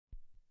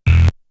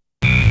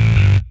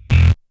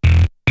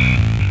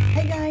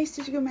guys,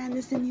 it's your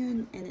Madison here,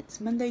 and it's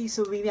Monday,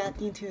 so we're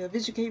reacting to a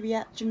Visual K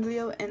reaction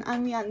video, and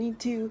I'm reacting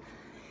to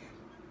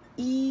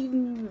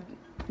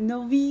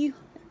Envil,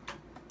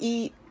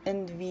 a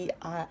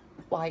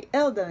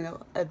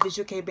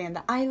Visual K band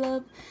that I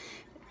love,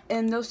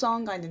 and no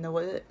song, I don't know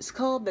what it's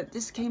called, but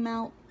this came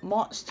out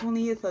March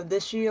 20th of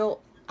this year.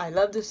 I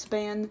love this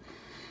band.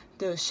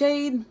 The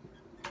Shade,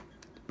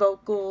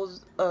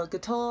 vocals,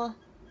 guitar,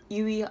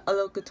 Yui,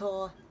 alto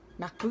guitar,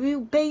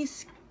 Makaru,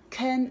 bass,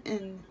 Ken,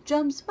 and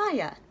drums,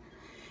 Maya.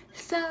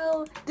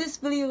 So, this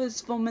video is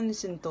 4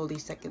 minutes and 30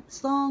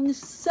 seconds long,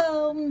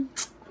 so,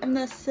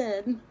 enough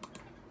said.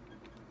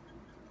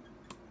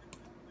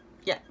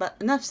 Yeah, but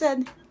enough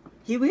said,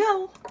 here we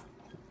go!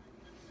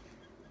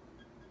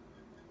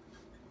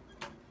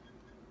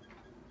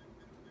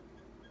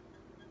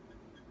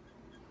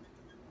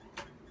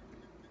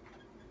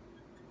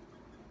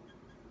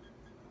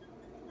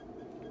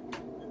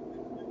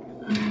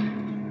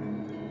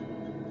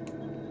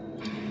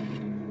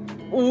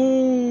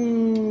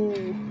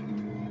 Ooh.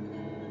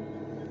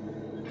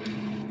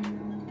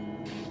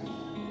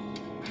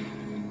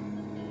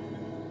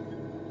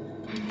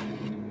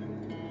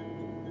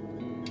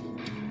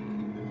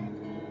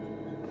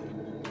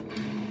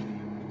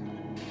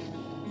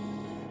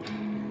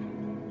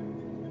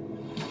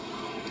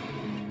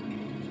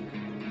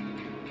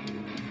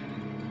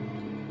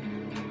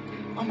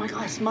 Oh my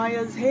gosh,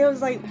 Maya's hair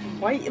is like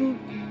white and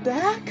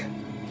black.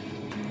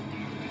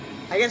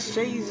 I guess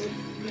she's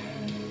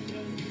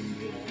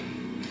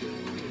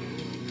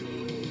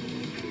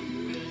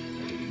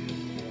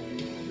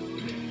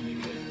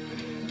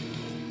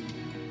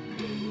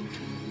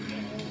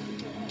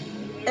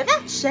Is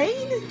that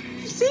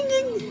Shane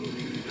singing?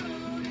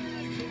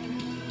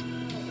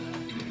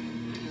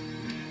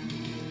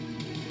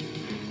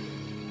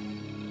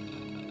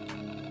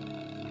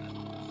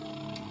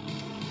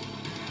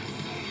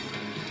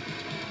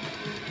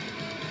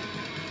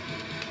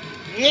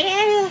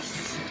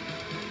 Yes!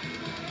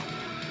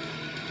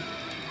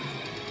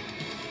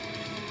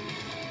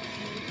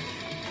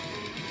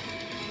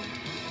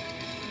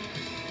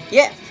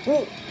 Yes!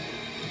 Whoa.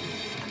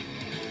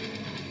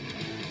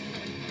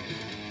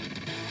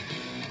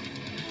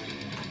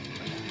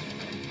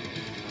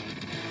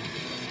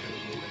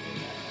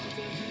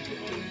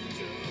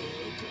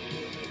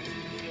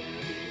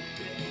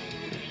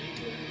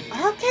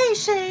 Okay,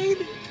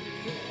 Shade.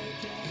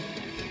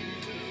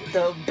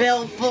 The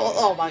bell full.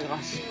 Oh my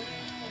gosh.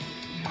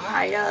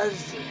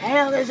 Maya's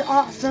hair is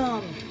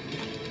awesome.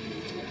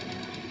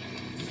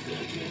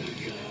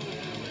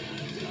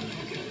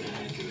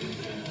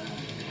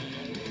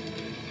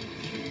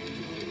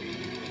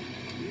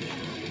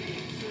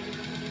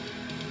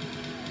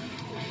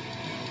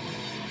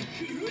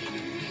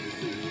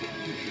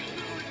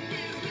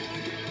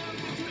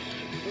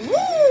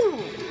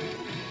 Woo!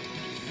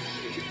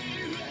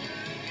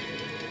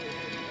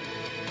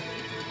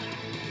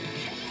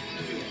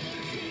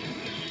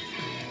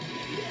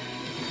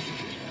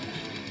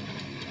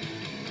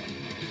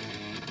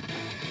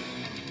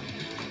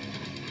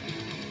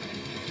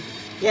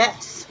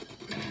 Yes.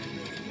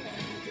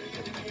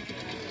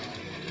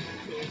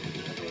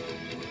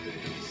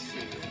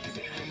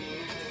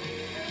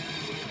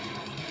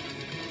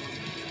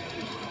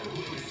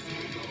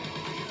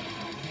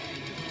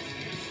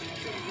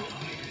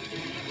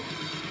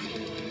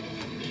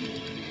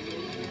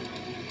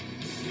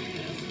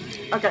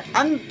 Okay,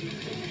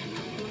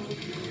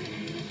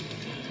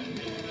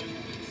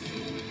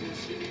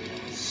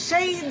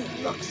 Shane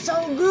looks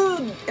so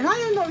good, and I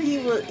didn't know he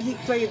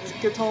played the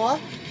guitar.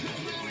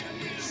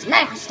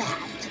 Smash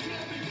that!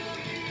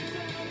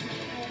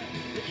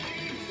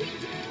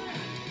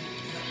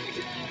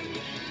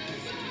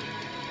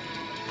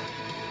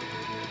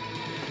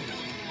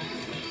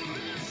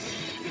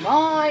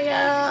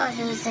 Maya,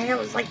 his hair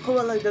was like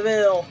Cruella de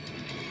Vil.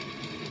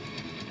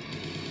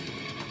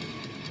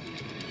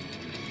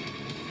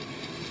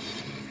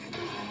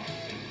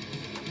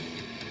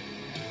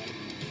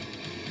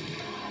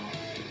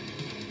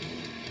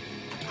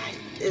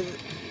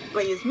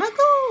 Wait, is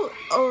Meko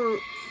or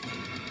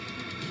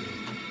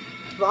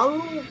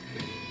Raul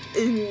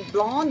in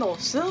blonde or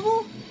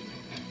silver?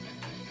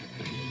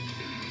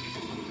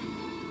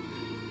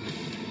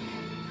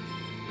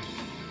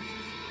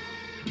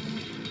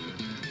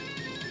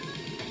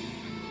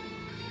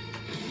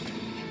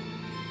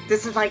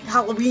 This is like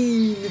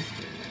Halloween.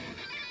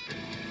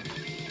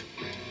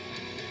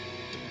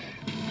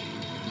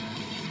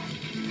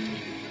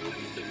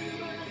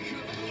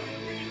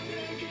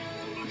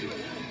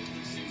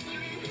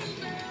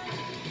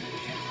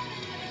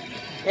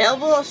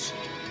 Hellbush.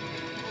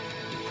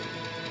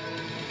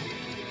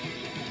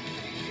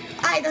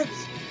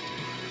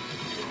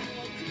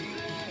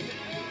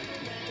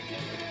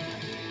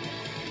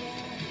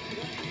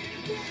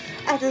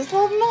 I just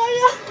love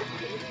Maya.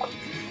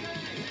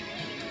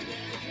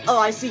 Oh,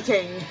 I see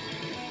King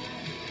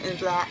in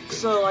black,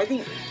 so I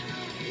think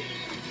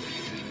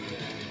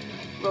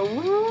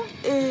Raul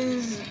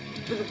is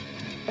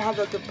have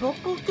like a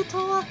purple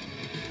guitar.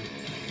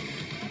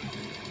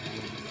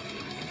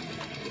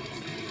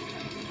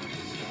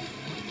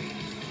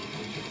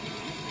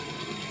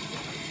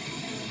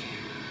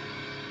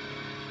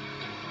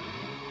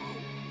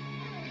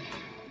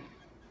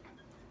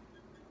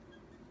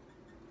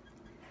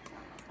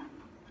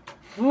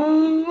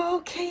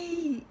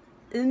 Okay,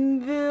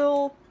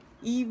 Envil,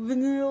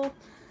 Evenil.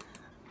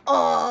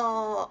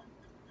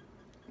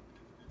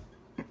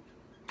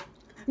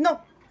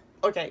 No.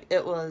 Okay,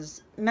 it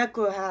was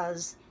Meko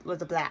has with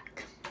the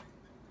black.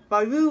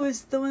 Baru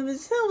is the one with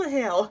silver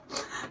hair.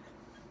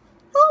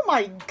 Oh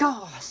my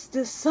gosh,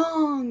 the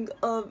song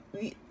of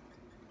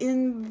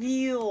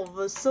Envil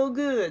was so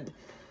good.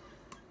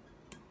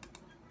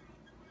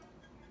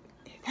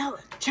 Now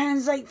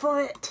translate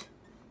for it.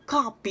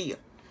 Copy.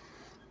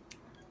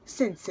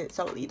 Since it's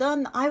already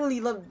done, I really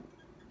love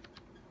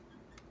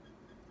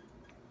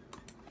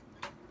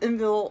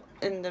Envil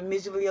in the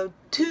music video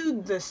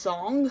to the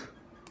song.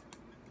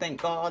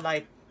 Thank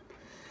God,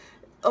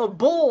 oh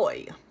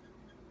boy.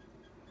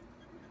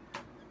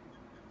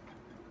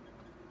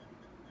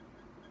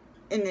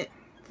 In it,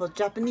 for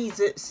Japanese,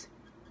 it's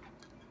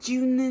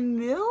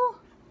Juninmil?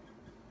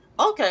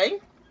 Okay.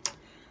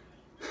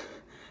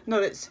 No,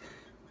 it's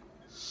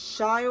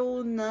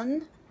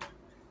Shionan.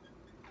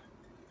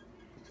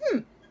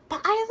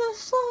 But I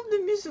just love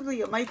the music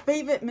video. My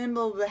favorite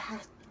member of the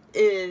hat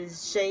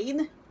is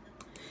Shane,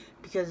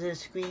 because his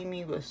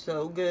screaming was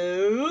so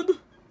good.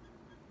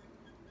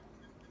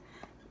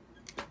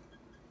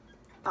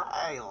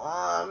 I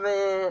love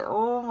it.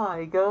 Oh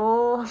my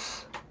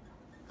gosh.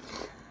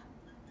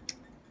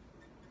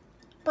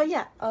 But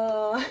yeah,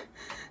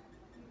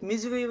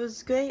 music video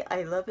was great.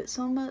 I love it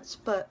so much.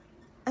 But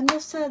I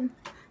just said,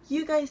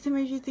 you guys tell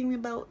me what you think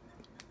about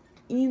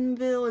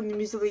Envil and the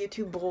music video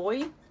to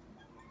Boy.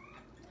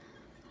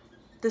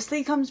 The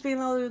Sleep Comes being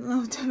all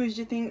tell me what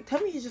you think.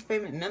 Tell me who's your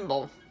favorite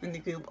member in the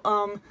group.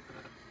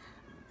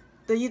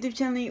 The YouTube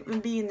channel will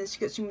be in the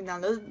description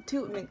down below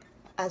too,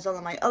 as all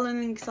of my other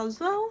links as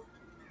well.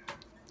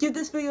 Give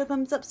this video a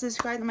thumbs up,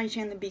 subscribe to my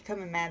channel,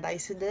 become a Mad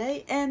Ice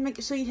today, and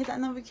make sure you hit that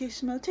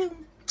notification bell too.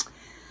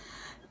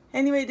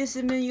 Anyway, this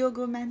has been your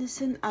girl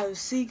Madison. I will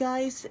see you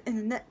guys in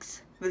the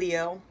next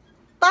video.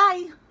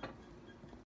 Bye!